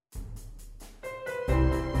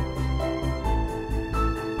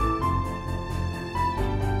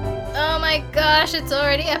my gosh, it's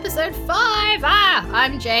already episode 5!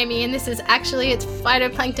 I'm Jamie, and this is it's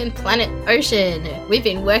Phytoplankton Planet Ocean. We've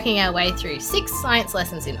been working our way through 6 science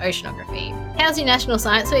lessons in oceanography. How's your National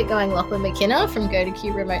Science Week going, Lachlan McKenna from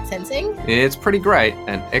GoToCube Remote Sensing? It's pretty great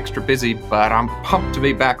and extra busy, but I'm pumped to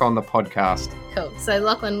be back on the podcast. Cool. So,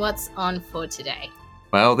 Lachlan, what's on for today?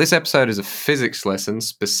 Well, this episode is a physics lesson,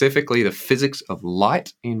 specifically the physics of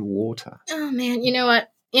light in water. Oh, man, you know what?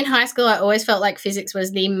 In high school, I always felt like physics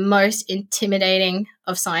was the most intimidating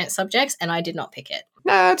of science subjects, and I did not pick it.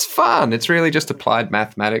 No, it's fun. It's really just applied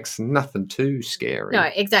mathematics, nothing too scary. No,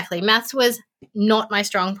 exactly. Maths was not my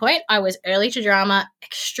strong point. I was early to drama,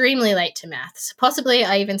 extremely late to maths. Possibly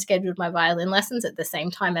I even scheduled my violin lessons at the same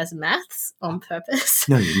time as maths on purpose.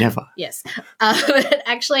 No, you never. Yes. But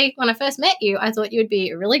actually, when I first met you, I thought you would be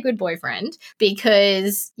a really good boyfriend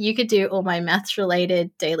because you could do all my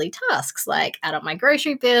maths-related daily tasks, like add up my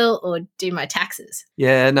grocery bill or do my taxes.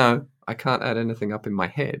 Yeah, no, I can't add anything up in my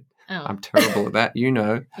head. Oh. I'm terrible at that, you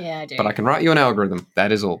know. Yeah, I do. But I can write you an algorithm.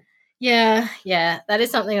 That is all. Yeah, that is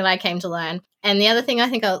something that I came to learn. And the other thing I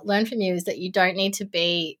think I learned from you is that you don't need to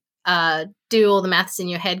be do all the maths in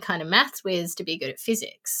your head kind of maths whiz to be good at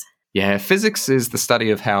physics. Yeah, physics is the study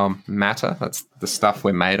of how matter, that's the stuff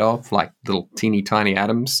we're made of, like little teeny tiny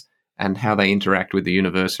atoms, and how they interact with the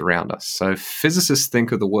universe around us. So physicists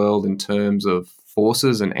think of the world in terms of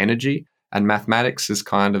forces and energy, and mathematics is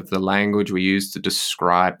kind of the language we use to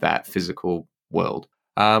describe that physical world.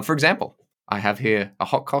 For example, I have here a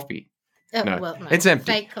hot coffee. Oh, No, well, no, it's empty.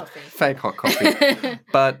 Fake coffee. Fake hot coffee.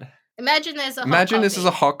 But Imagine there's a hot imagine coffee. this is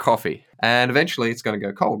a hot coffee, and eventually it's going to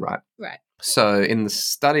go cold, right? Right. So in the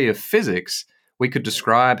study of physics, we could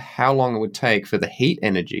describe how long it would take for the heat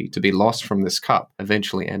energy to be lost from this cup,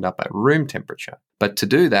 eventually end up at room temperature. But to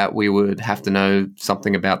do that, we would have to know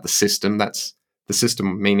something about the system. That's the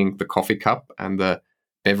system meaning the coffee cup and the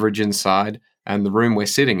beverage inside and the room we're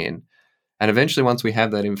sitting in. And eventually, once we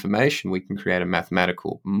have that information, we can create a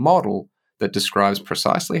mathematical model that describes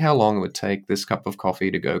precisely how long it would take this cup of coffee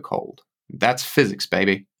to go cold. That's physics,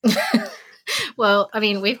 baby. Well, I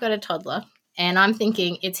mean, we've got a toddler, and I'm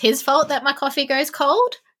thinking it's his fault that my coffee goes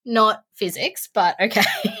cold, not physics, but okay.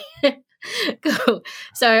 Cool.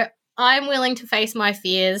 So I'm willing to face my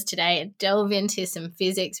fears today and delve into some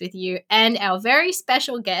physics with you and our very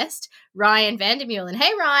special guest, Ryan Vandermeulen.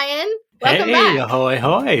 Hey, Ryan. Welcome back. Hey, ahoy,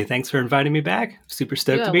 hoy. Thanks for inviting me back. Super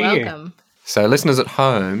stoked to be welcome. here. So listeners at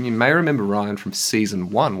home, you may remember Ryan from season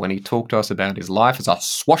 1 when he talked to us about his life as a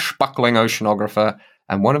swashbuckling oceanographer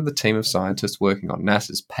and one of the team of scientists working on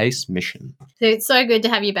NASA's PACE mission. So it's so good to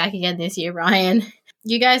have you back again this year, Ryan.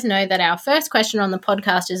 You guys know that our first question on the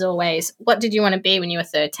podcast is always, what did you want to be when you were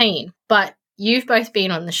 13? But you've both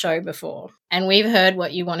been on the show before, and we've heard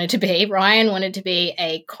what you wanted to be. Ryan wanted to be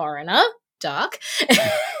a coroner, dark,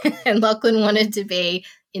 and Lachlan wanted to be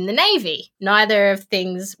in the Navy. Neither of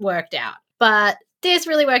things worked out. But this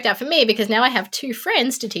really worked out for me because now I have 2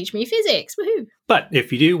 friends to teach me physics. Woohoo! But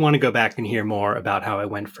if you do want to go back and hear more about how I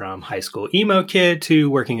went from high school emo kid to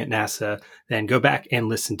working at NASA, then go back and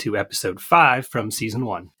listen to episode 5 from season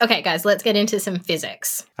 1. Okay, guys, let's get into some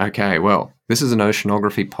physics. Okay, well, this is an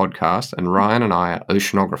oceanography podcast and Ryan and I are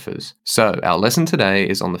oceanographers. So our lesson today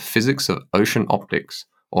is on the physics of ocean optics,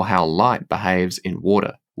 or how light behaves in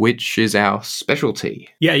water, which is our specialty.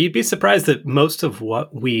 Yeah, you'd be surprised that most of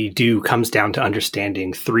what we do comes down to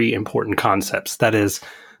understanding 3 important concepts. That is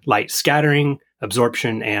light scattering,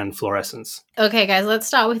 absorption, and fluorescence. Okay, guys, let's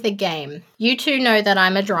start with a game. You 2 know that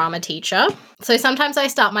I'm a drama teacher, so sometimes I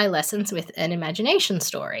start my lessons with an imagination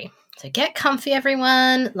story. So get comfy,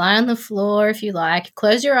 everyone. Lie on the floor if you like.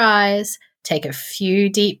 Close your eyes. Take a few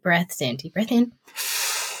deep breaths in. Deep breath in.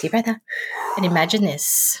 Deep breath out. And imagine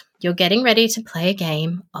this. You're getting ready to play a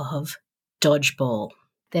game of dodgeball.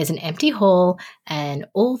 There's an empty hall and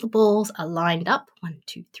all the balls are lined up, 1,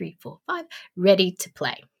 2, 3, 4, 5, ready to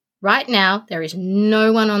play. Right now, there is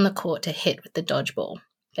no one on the court to hit with the dodgeball,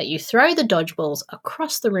 but you throw the dodgeballs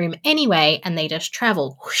across the room anyway and they just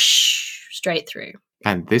travel whoosh, straight through.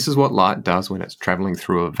 And this is what light does when it's traveling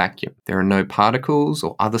through a vacuum. There are no particles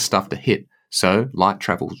or other stuff to hit, so light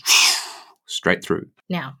travels straight through.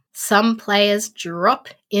 Now, some players drop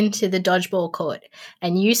into the dodgeball court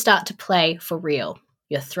and you start to play for real.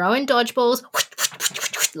 You're throwing dodgeballs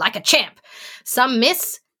like a champ. Some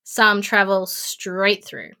miss, some travel straight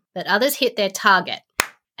through, but others hit their target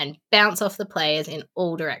and bounce off the players in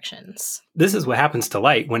all directions. This is what happens to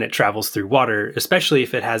light when it travels through water, especially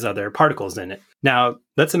if it has other particles in it. Now,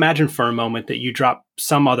 let's imagine for a moment that you drop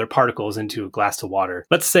some other particles into a glass of water.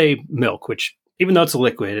 Let's say milk, which even though it's a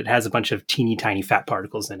liquid, it has a bunch of teeny tiny fat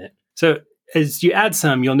particles in it. So as you add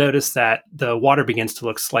some, you'll notice that the water begins to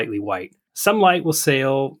look slightly white. Some light will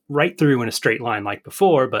sail right through in a straight line like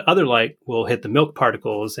before, but other light will hit the milk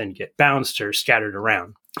particles and get bounced or scattered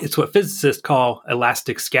around. It's what physicists call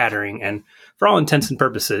elastic scattering, and for all intents and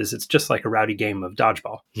purposes, it's just like a rowdy game of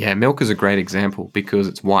dodgeball. Yeah, milk is a great example because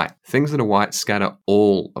it's white. Things that are white scatter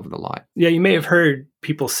all of the light. Yeah, you may have heard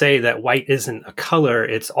people say that white isn't a color,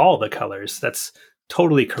 it's all the colors. That's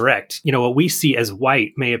totally correct. What we see as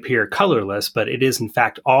white may appear colorless, but it is in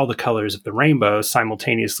fact all the colors of the rainbow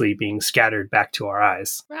simultaneously being scattered back to our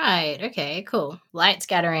eyes. Right, okay, cool. Light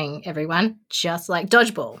scattering, everyone, just like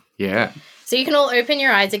dodgeball. Yeah. So you can all open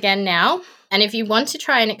your eyes again now. And if you want to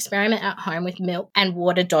try an experiment at home with milk and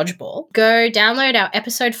water dodgeball, go download our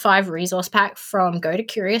episode 5 resource pack from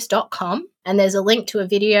gotocurious.com. And there's a link to a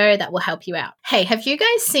video that will help you out. Hey, have you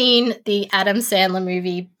guys seen the Adam Sandler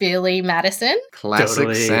movie Billy Madison? Classic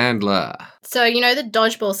Totally. Sandler. So you know the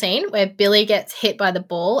dodgeball scene where Billy gets hit by the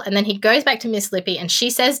ball and then he goes back to Miss Lippy and she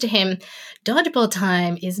says to him, "Dodgeball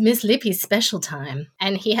time is Miss Lippy's special time."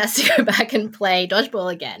 And he has to go back and play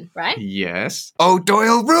dodgeball again, right? Yes. Oh,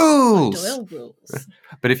 Doyle rules! Doyle rules.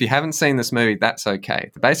 But if you haven't seen this movie, that's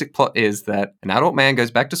okay. The basic plot is that an adult man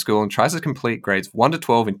goes back to school and tries to complete grades 1 to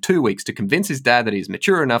 12 in 2 weeks to convince his dad that he's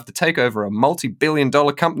mature enough to take over a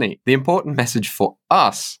multi-billion-dollar company. The important message for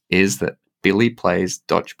us is that Billy plays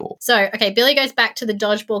dodgeball. So, okay, Billy goes back to the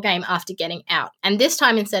dodgeball game after getting out. And this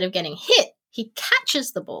time, instead of getting hit, he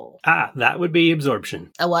catches the ball. That would be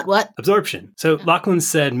absorption. A what? Absorption. So Lachlan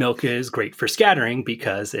said milk is great for scattering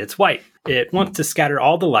because it's white. It wants to scatter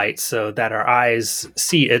all the light so that our eyes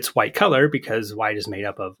see its white color because white is made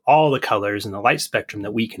up of all the colors in the light spectrum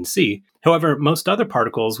that we can see. However, most other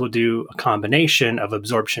particles will do a combination of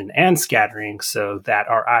absorption and scattering so that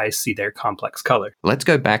our eyes see their complex color. Let's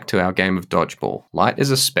go back to our game of dodgeball. Light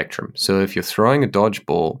is a spectrum, so if you're throwing a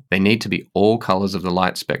dodgeball, they need to be all colors of the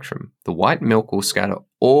light spectrum. The white milk will scatter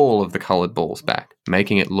all of the colored balls back,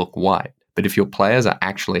 making it look white. But if your players are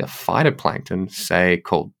actually a phytoplankton, say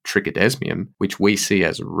called Trichodesmium, which we see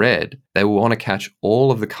as red, they will want to catch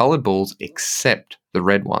all of the colored balls except the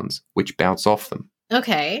red ones, which bounce off them.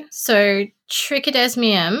 Okay, so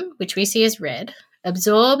Trichodesmium, which we see as red,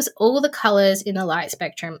 absorbs all the colors in the light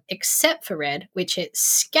spectrum except for red, which it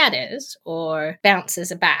scatters or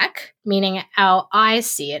bounces back, meaning our eyes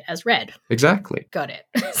see it as red. Exactly. Got it.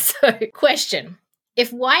 So, question.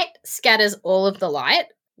 If white scatters all of the light,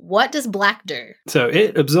 what does black do? So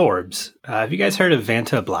it absorbs. Have you guys heard of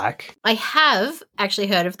Vanta Black? I have actually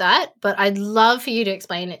heard of that, but I'd love for you to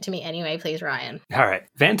explain it to me anyway, please, Ryan. All right.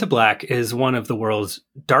 Vanta Black is one of the world's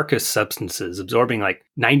darkest substances, absorbing like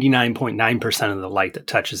 99.9% of the light that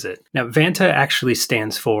touches it. Now, Vanta actually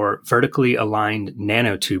stands for vertically aligned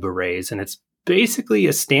nanotube arrays, and it's basically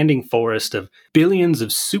a standing forest of billions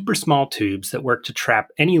of super small tubes that work to trap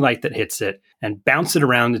any light that hits it and bounce it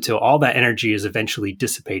around until all that energy is eventually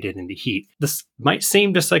dissipated into heat. This might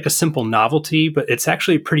seem just like a simple novelty, but it's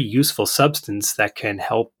actually a pretty useful substance that can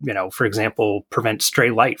help, for example, prevent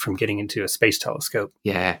stray light from getting into a space telescope.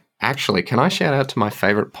 Yeah. Actually, can I shout out to my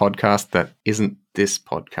favorite podcast that isn't this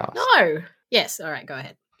podcast? No. Yes. All right. Go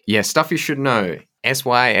ahead. Yeah, Stuff You Should Know.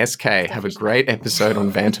 SYSK have a great episode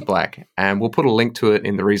on Vanta Black, and we'll put a link to it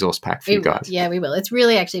in the resource pack for you guys. Yeah, we will. It's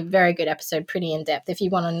really actually a very good episode, pretty in-depth if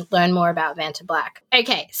you want to learn more about Vanta Black.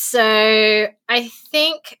 Okay, so I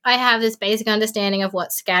think I have this basic understanding of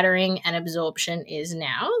what scattering and absorption is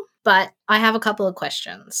now, but I have a couple of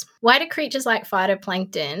questions. Why do creatures like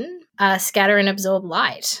phytoplankton scatter and absorb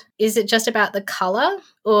light? Is it just about the color,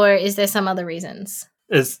 or is there some other reasons?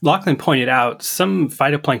 As Lachlan pointed out, some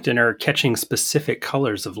phytoplankton are catching specific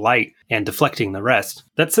colors of light and deflecting the rest.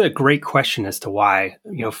 That's a great question as to why.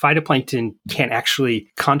 Phytoplankton can't actually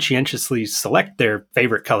conscientiously select their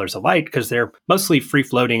favorite colors of light because they're mostly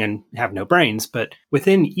free-floating and have no brains. But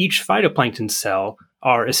within each phytoplankton cell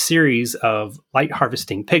are a series of light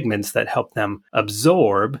harvesting pigments that help them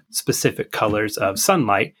absorb specific colors of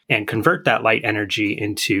sunlight and convert that light energy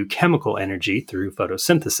into chemical energy through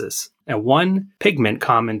photosynthesis. And one pigment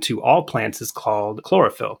common to all plants is called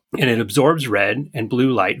chlorophyll, and it absorbs red and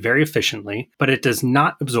blue light very efficiently, but it does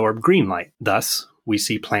not absorb green light. Thus, we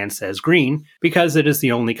see plants as green because it is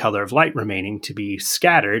the only color of light remaining to be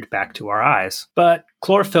scattered back to our eyes. But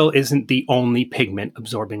chlorophyll isn't the only pigment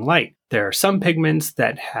absorbing light. There are some pigments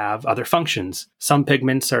that have other functions. Some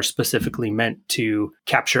pigments are specifically meant to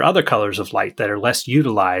capture other colors of light that are less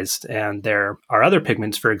utilized, and there are other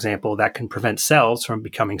pigments, for example, that can prevent cells from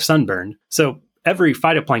becoming sunburned. So every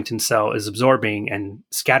phytoplankton cell is absorbing and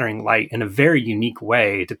scattering light in a very unique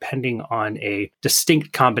way, depending on a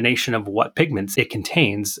distinct combination of what pigments it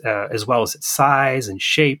contains, as well as its size and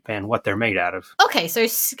shape and what they're made out of. Okay, so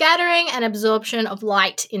scattering and absorption of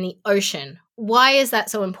light in the ocean. Why is that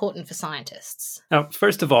so important for scientists? Now,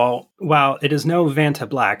 first of all, while it is no Vanta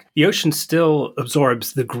black, the ocean still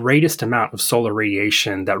absorbs the greatest amount of solar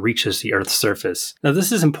radiation that reaches the Earth's surface. Now,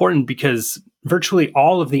 this is important because virtually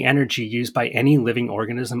all of the energy used by any living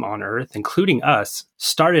organism on Earth, including us,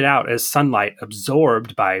 started out as sunlight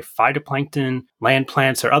absorbed by phytoplankton, land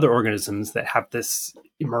plants, or other organisms that have this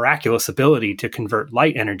miraculous ability to convert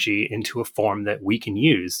light energy into a form that we can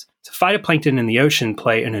use. So phytoplankton in the ocean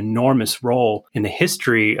play an enormous role in the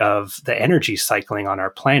history of the energy cycling on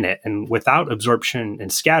our planet, and without absorption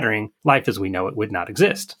and scattering, life as we know it would not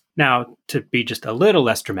exist. Now, to be just a little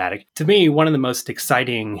less dramatic, to me, one of the most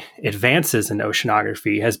exciting advances in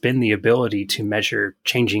oceanography has been the ability to measure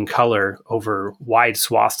changing color over wide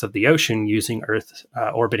swaths of the ocean using Earth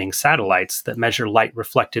orbiting satellites that measure light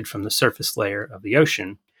reflected from the surface layer of the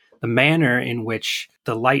ocean. The manner in which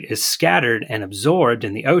the light is scattered and absorbed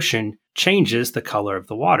in the ocean changes the color of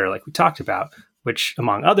the water, like we talked about, which,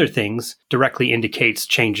 among other things, directly indicates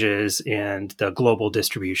changes in the global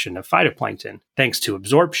distribution of phytoplankton. Thanks to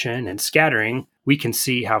absorption and scattering, we can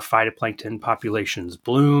see how phytoplankton populations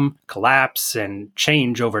bloom, collapse, and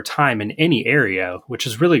change over time in any area, which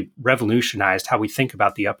has really revolutionized how we think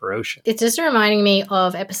about the upper ocean. It's just reminding me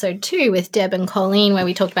of episode 2 with Deb and Colleen, where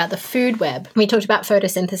we talked about the food web. We talked about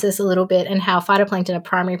photosynthesis a little bit and how phytoplankton are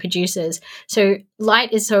primary producers. So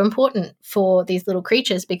light is so important for these little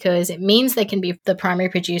creatures because it means they can be the primary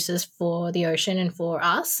producers for the ocean and for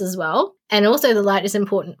us as well. And also the light is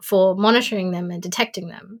important for monitoring them and detecting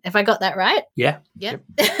them. Have I got that right? Yeah. Yep.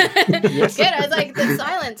 Yes. Good. I was like, the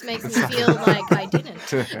silence makes me feel like I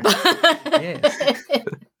didn't. Yes.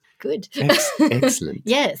 Good. Excellent.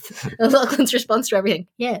 Yes. Lachlan's response to everything.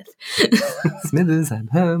 Yes. Smithers, I'm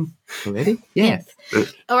home. Ready? Yes.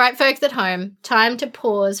 All right, folks at home, time to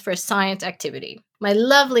pause for a science activity. My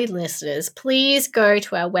lovely listeners, please go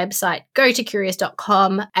to our website,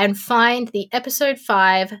 gotocurious.com, and find the episode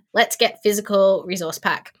 5, Let's Get Physical resource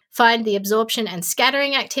pack. Find the absorption and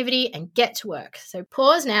scattering activity and get to work. So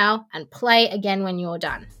pause now and play again when you're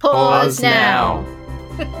done. Pause now.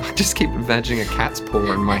 I just keep imagining a cat's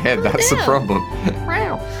paw in my head. That's the problem.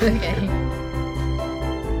 Okay.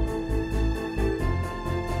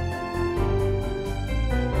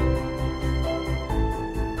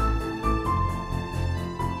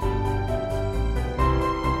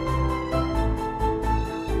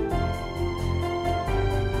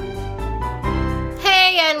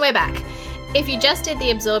 And we're back. If you just did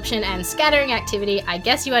the absorption and scattering activity, I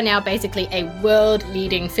guess you are now basically a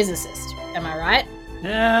world-leading physicist. Am I right?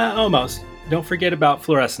 Yeah, almost. Don't forget about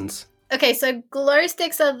fluorescence. Okay, so glow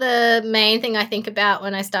sticks are the main thing I think about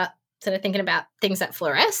when I start sort of thinking about things that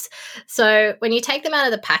fluoresce. So when you take them out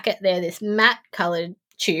of the packet, they're this matte-coloured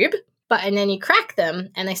tube, and then you crack them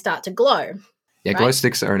and they start to glow. Yeah, glow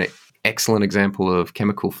sticks are an excellent example of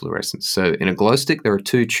chemical fluorescence. So in a glow stick, there are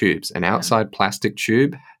 2 tubes, an outside plastic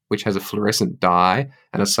tube, which has a fluorescent dye,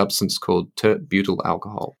 and a substance called tert-butyl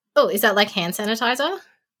alcohol. Oh, is that like hand sanitizer?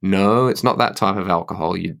 No, it's not that type of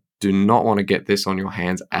alcohol. You do not want to get this on your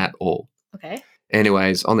hands at all. Okay.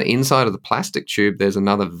 Anyways, on the inside of the plastic tube, there's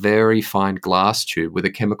another very fine glass tube with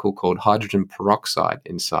a chemical called hydrogen peroxide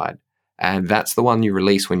inside. And that's the one you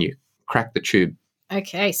release when you crack the tube.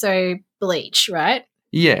 Okay, so bleach, right?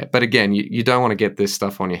 Yeah, but again, you don't want to get this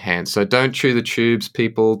stuff on your hands. So don't chew the tubes,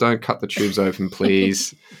 people. Don't cut the tubes open,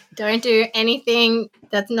 please. Don't do anything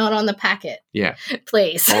that's not on the packet. Yeah.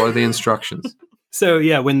 Please. Follow the instructions. So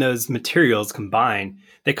yeah, when those materials combine,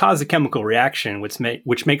 they cause a chemical reaction which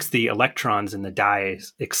makes the electrons in the dye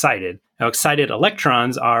excited. Now, excited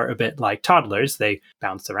electrons are a bit like toddlers. They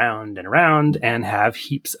bounce around and have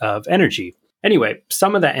heaps of energy. Anyway,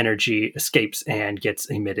 some of that energy escapes and gets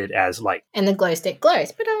emitted as light. And the glow stick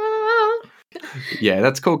glows. Yeah,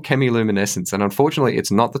 that's called chemiluminescence. And unfortunately,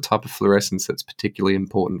 it's not the type of fluorescence that's particularly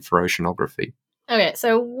important for oceanography. Okay,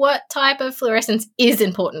 so what type of fluorescence is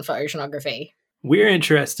important for oceanography? We're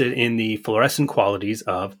interested in the fluorescent qualities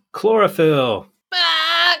of chlorophyll.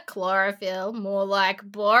 Chlorophyll, more like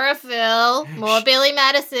borophyll, more Billy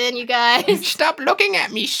Madison, you guys. Stop looking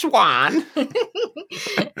at me, Swan.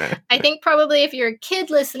 I think probably if you're a kid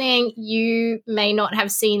listening, you may not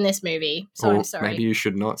have seen this movie, so I'm sorry. Maybe you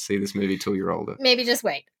should not see this movie till you're older. Maybe just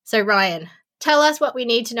wait. So Ryan, tell us what we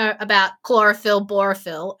need to know about chlorophyll,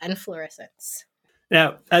 borophyll, and fluorescence.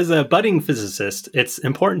 Now, as a budding physicist, it's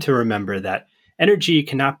important to remember that energy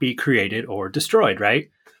cannot be created or destroyed, right?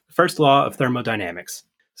 the first law of thermodynamics.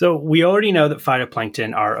 So we already know that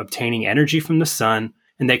phytoplankton are obtaining energy from the sun,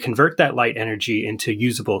 and they convert that light energy into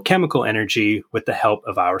usable chemical energy with the help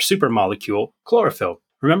of our supermolecule, chlorophyll.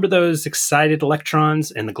 Remember those excited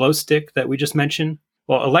electrons in the glow stick that we just mentioned?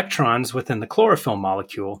 Well, electrons within the chlorophyll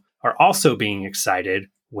molecule are also being excited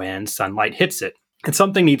when sunlight hits it. And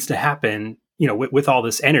something needs to happen, with all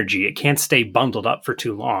this energy. It can't stay bundled up for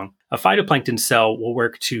too long. A phytoplankton cell will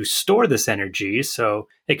work to store this energy so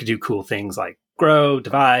it could do cool things like grow,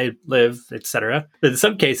 divide, live, etc. But in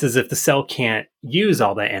some cases, if the cell can't use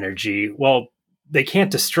all that energy, well, they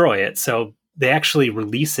can't destroy it, so they actually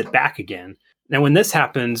release it back again. Now, when this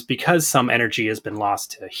happens, because some energy has been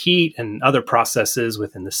lost to heat and other processes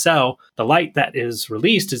within the cell, the light that is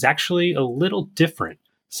released is actually a little different.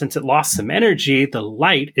 Since it lost some energy, the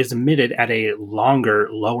light is emitted at a longer,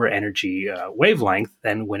 lower energy wavelength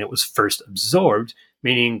than when it was first absorbed,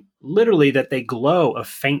 meaning literally that they glow a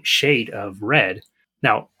faint shade of red.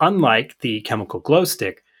 Now, unlike the chemical glow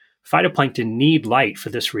stick, phytoplankton need light for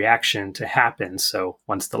this reaction to happen, so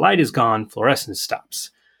once the light is gone, fluorescence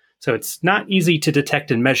stops. So it's not easy to detect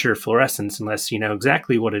and measure fluorescence unless you know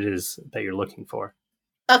exactly what it is that you're looking for.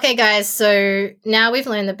 Okay, guys, so now we've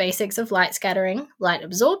learned the basics of light scattering, light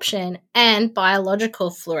absorption, and biological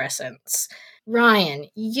fluorescence. Ryan,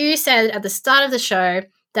 you said at the start of the show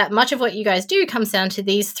that much of what you guys do comes down to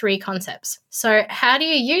these three concepts. So how do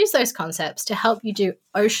you use those concepts to help you do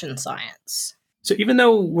ocean science? So even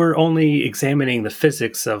though we're only examining the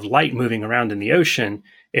physics of light moving around in the ocean,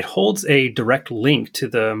 it holds a direct link to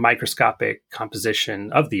the microscopic composition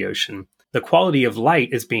of the ocean. The quality of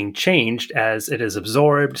light is being changed as it is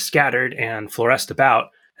absorbed, scattered, and fluoresced about.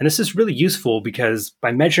 And this is really useful because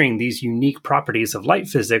by measuring these unique properties of light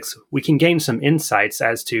physics, we can gain some insights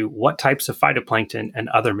as to what types of phytoplankton and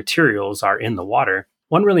other materials are in the water.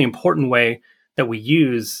 One really important way that we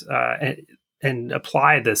use and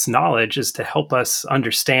apply this knowledge is to help us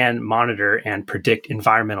understand, monitor, and predict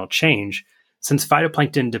environmental change. Since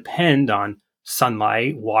phytoplankton depend on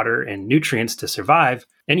sunlight, water, and nutrients to survive,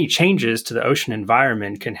 any changes to the ocean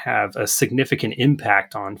environment can have a significant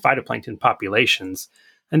impact on phytoplankton populations,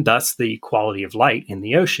 and thus the quality of light in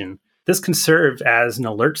the ocean. This can serve as an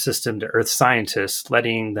alert system to Earth scientists,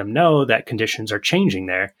 letting them know that conditions are changing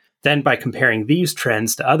there. Then by comparing these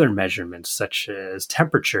trends to other measurements, such as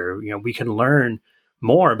temperature, we can learn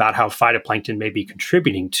more about how phytoplankton may be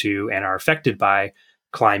contributing to and are affected by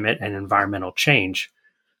climate and environmental change.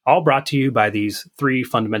 All brought to you by these three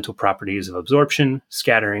fundamental properties of absorption,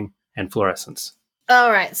 scattering, and fluorescence.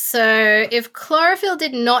 All right, so if chlorophyll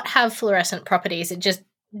did not have fluorescent properties, it just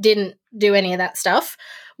didn't do any of that stuff,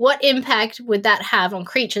 what impact would that have on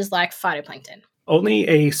creatures like phytoplankton? Only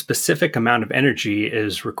a specific amount of energy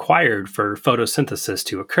is required for photosynthesis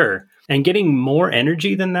to occur, and getting more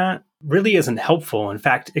energy than that really isn't helpful. In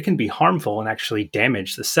fact, it can be harmful and actually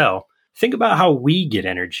damage the cell. Think about how we get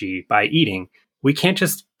energy by eating. We can't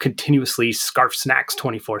just continuously scarf snacks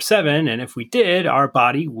 24/7, and if we did, our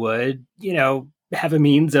body would, have a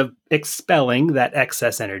means of expelling that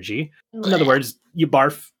excess energy. In other words, you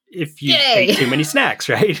barf if you ate too many snacks,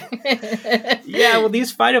 right? Yeah, well,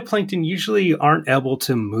 these phytoplankton usually aren't able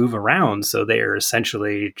to move around, so they are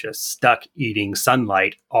essentially just stuck eating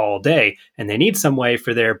sunlight all day, and they need some way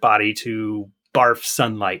for their body to barf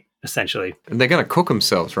sunlight, essentially. And they're going to cook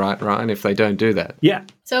themselves, right, Ryan, if they don't do that? Yeah.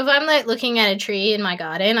 So if I'm looking at a tree in my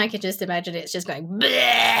garden, I could just imagine it's just going the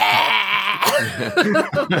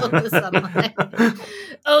sunlight.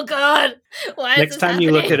 Oh God! Why? Next time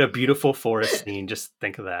you look at a beautiful forest scene, just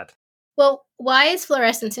think of that. Well, why is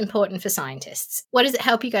fluorescence important for scientists? What does it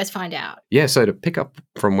help you guys find out? Yeah, so to pick up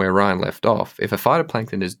from where Ryan left off, if a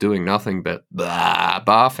phytoplankton is doing nothing but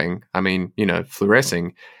barfing,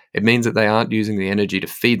 fluorescing, it means that they aren't using the energy to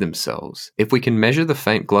feed themselves. If we can measure the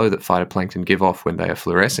faint glow that phytoplankton give off when they are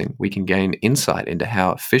fluorescing, we can gain insight into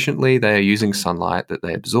how efficiently they are using sunlight that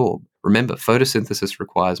they absorb. Remember, photosynthesis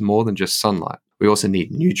requires more than just sunlight. We also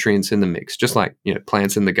need nutrients in the mix. Just like,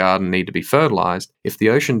 plants in the garden need to be fertilized, if the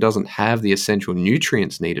ocean doesn't have the essential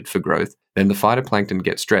nutrients needed for growth, then the phytoplankton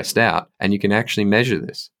gets stressed out, and you can actually measure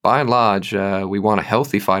this. By and large, we want a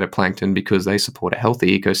healthy phytoplankton because they support a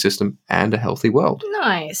healthy ecosystem and a healthy world.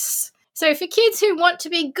 Nice. So for kids who want to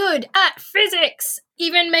be good at physics,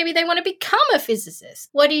 even maybe they want to become a physicist,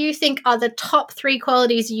 what do you think are the top 3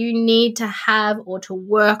 qualities you need to have or to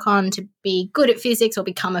work on to be good at physics or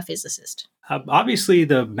become a physicist? Obviously,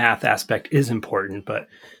 the math aspect is important, but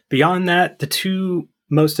beyond that, the two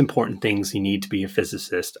most important things you need to be a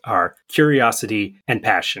physicist are curiosity and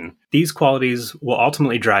passion. These qualities will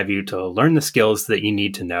ultimately drive you to learn the skills that you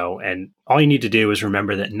need to know, and all you need to do is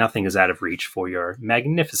remember that nothing is out of reach for your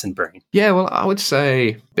magnificent brain. Yeah, well, I would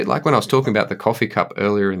say, a bit like when I was talking about the coffee cup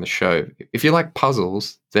earlier in the show, if you like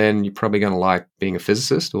puzzles, then you're probably going to like being a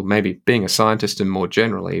physicist or maybe being a scientist and more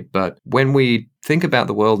generally. But when we think about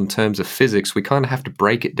the world in terms of physics, we kind of have to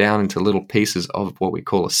break it down into little pieces of what we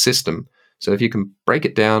call a system. So if you can break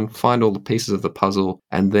it down, find all the pieces of the puzzle,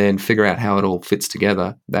 and then figure out how it all fits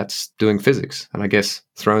together, that's doing physics. And I guess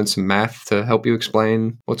throw in some math to help you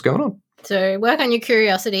explain what's going on. So work on your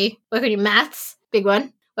curiosity, work on your maths, big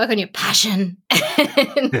one, work on your passion,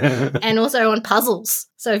 and also on puzzles.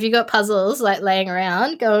 So if you've got puzzles like laying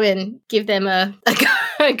around, go and give them a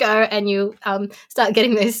go, and you start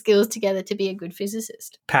getting those skills together to be a good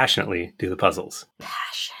physicist. Passionately do the puzzles.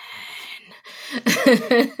 Passion.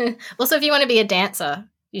 Also, if you want to be a dancer,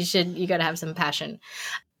 you got to have some passion.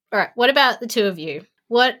 All right, what about the two of you?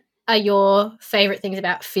 What are your favorite things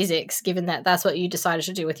about physics, given that that's what you decided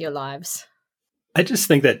to do with your lives? I just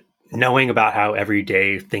think that knowing about how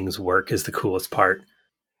everyday things work is the coolest part.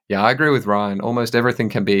 Yeah, I agree with Ryan. Almost everything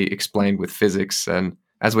can be explained with physics. And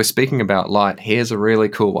as we're speaking about light, here's a really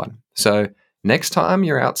cool one. So next time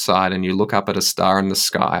you're outside and you look up at a star in the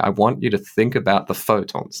sky, I want you to think about the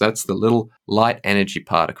photons. That's the little light energy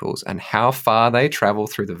particles and how far they travel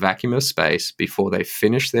through the vacuum of space before they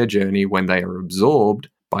finish their journey when they are absorbed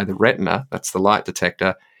by the retina, that's the light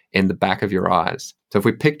detector, in the back of your eyes. So if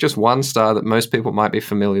we pick just one star that most people might be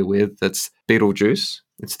familiar with, that's Betelgeuse.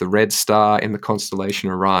 It's the red star in the constellation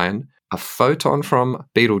Orion. A photon from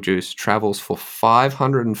Betelgeuse travels for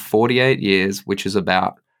 548 years, which is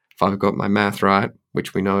about, if I've got my math right,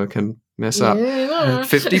 which we know can mess up,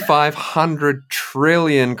 5,500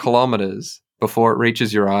 trillion kilometers before it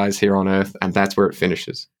reaches your eyes here on Earth, and that's where it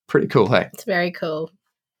finishes. Pretty cool, hey? It's very cool.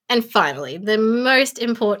 And finally, the most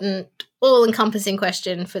important, all-encompassing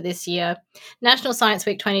question for this year, National Science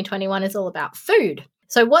Week 2021 is all about food.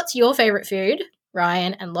 So what's your favourite food,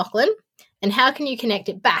 Ryan and Lachlan? And how can you connect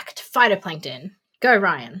it back to phytoplankton? Go,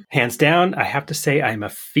 Ryan. Hands down, I have to say I'm a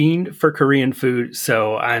fiend for Korean food,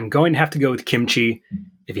 so I'm going to have to go with kimchi.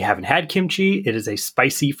 If you haven't had kimchi, it is a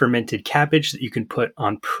spicy fermented cabbage that you can put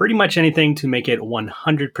on pretty much anything to make it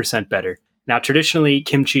 100% better. Now, traditionally,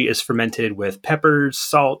 kimchi is fermented with peppers,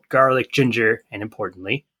 salt, garlic, ginger, and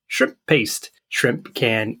importantly, shrimp paste. Shrimp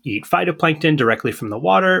can eat phytoplankton directly from the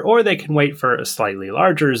water, or they can wait for a slightly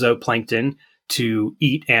larger zooplankton to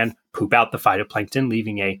eat and poop out the phytoplankton,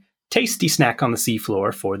 leaving a tasty snack on the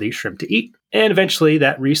seafloor for the shrimp to eat. And eventually,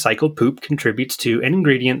 that recycled poop contributes to an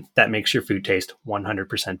ingredient that makes your food taste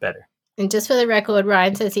 100% better. And just for the record,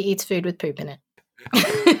 Ryan says he eats food with poop in it.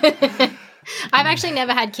 I've actually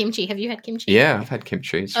never had kimchi. Have you had kimchi? Yeah, I've had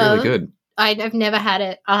kimchi. It's really good. I've never had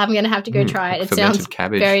it. I'm going to have to go try it. It sounds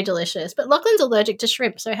very delicious. But Lachlan's allergic to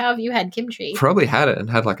shrimp, so how have you had kimchi? Probably had it and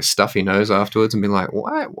had like a stuffy nose afterwards and been like,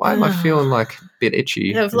 why am I feeling like a bit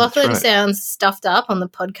itchy? If Lachlan sounds stuffed up on the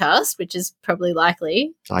podcast, which is probably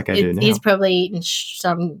likely. Like I do now. He's probably eaten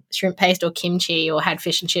some shrimp paste or kimchi or had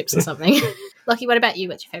fish and chips or something. Lucky, what about you?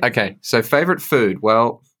 What's your favorite food? So favorite food.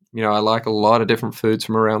 Well, I like a lot of different foods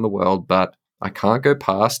from around the world, but I can't go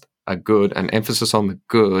past a good, an emphasis on the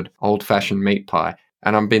good, old-fashioned meat pie.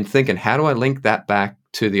 And I've been thinking, how do I link that back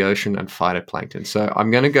to the ocean and phytoplankton? So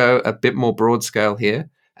I'm going to go a bit more broad scale here.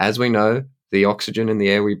 As we know, the oxygen in the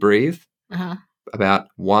air we breathe, about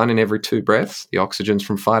 1 in every 2 breaths, the oxygen's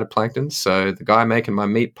from phytoplankton. So the guy making my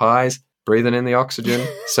meat pies, breathing in the oxygen.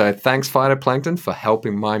 So thanks, phytoplankton, for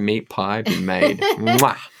helping my meat pie be made.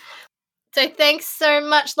 Mwah! So thanks so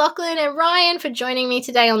much, Lachlan and Ryan, for joining me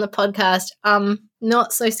today on the podcast.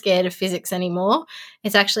 Not so scared of physics anymore.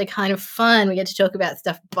 It's actually kind of fun. We get to talk about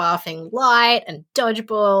stuff barfing light and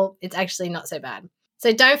dodgeball. It's actually not so bad.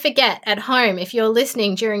 So don't forget, at home, if you're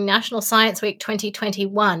listening during National Science Week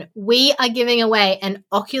 2021, we are giving away an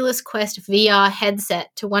Oculus Quest VR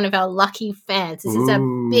headset to one of our lucky fans. This is a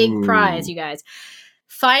big prize, you guys.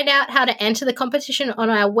 Find out how to enter the competition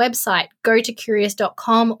on our website,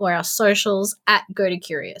 gotocurious.com, or our socials at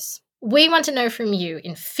gotocurious. We want to know from you,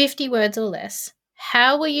 in 50 words or less,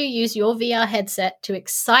 how will you use your VR headset to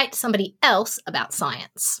excite somebody else about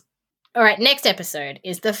science? All right, next episode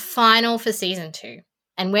is the final for season 2,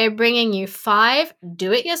 and we're bringing you 5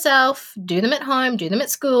 do-it-yourself, do them at home, do them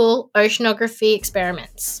at school, oceanography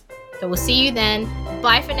experiments. So we'll see you then.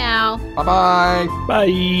 Bye for now. Bye-bye.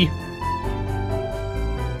 Bye.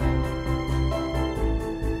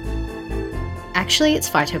 Actually, It's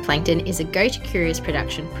Phytoplankton is a Go to Curious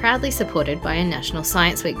production proudly supported by a National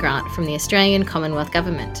Science Week grant from the Australian Commonwealth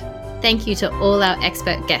Government. Thank you to all our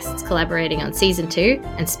expert guests collaborating on Season 2,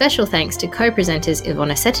 and special thanks to co-presenters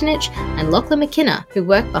Ivona Setonich and Lachlan McKenna, who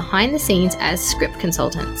work behind the scenes as script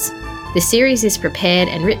consultants. The series is prepared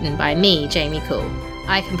and written by me, Jamie Cool.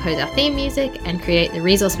 I compose our theme music and create the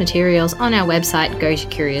resource materials on our website,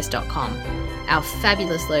 gotocurious.com. Our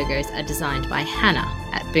fabulous logos are designed by Hannah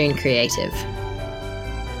at Boon Creative.